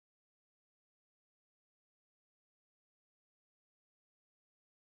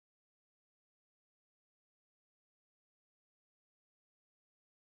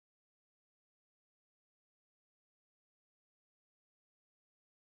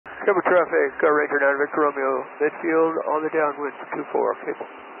Cable traffic, Ranger 9 Victor Romeo, midfield on the downwind for 24, cable.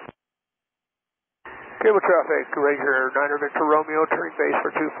 Cable traffic, Ranger 9 Victor Romeo, turning base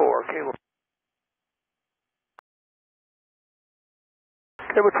for 24, cable.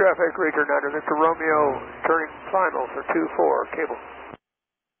 Cable traffic, Ranger 9 Victor Romeo, turning final for 24, cable.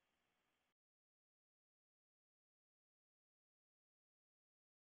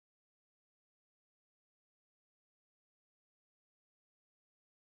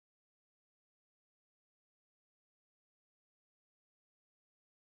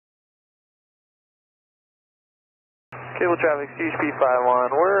 Cable traffic, CHP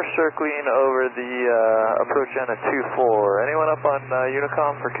 51. We're circling over the approach end at 24. Anyone up on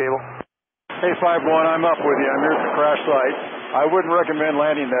Unicom for cable? Hey, 51, I'm up with you. I'm here at the crash site. I wouldn't recommend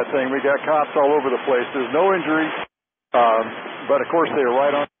landing that thing. We got cops all over the place. There's no injuries, but of course they are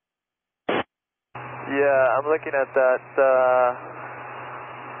right on. Yeah, I'm looking at that.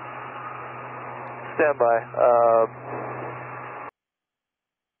 Stand by.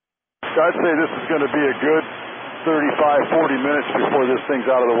 I'd say this is going to be a good 35-40 minutes before this thing's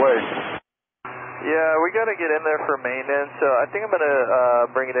out of the way. Yeah, we got to get in there for maintenance, so I think I'm going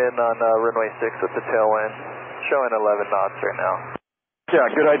to bring it in on runway 6 with the tailwind, showing 11 knots right now. Yeah,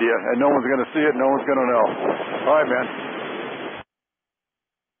 good idea, and no one's going to see it, no one's going to know. All right, man.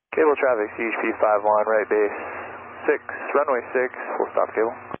 Cable traffic, CHP 51, right base 6, runway 6, full stop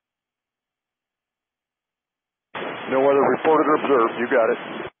cable. No other reported or observed, you got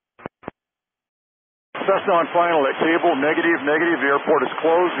it. Vashon final at cable, negative, negative, the airport is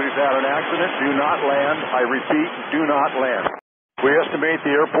closed, we've had an accident, do not land, I repeat, do not land. We estimate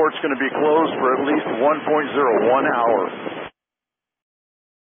the airport's going to be closed for at least 1.01 hour.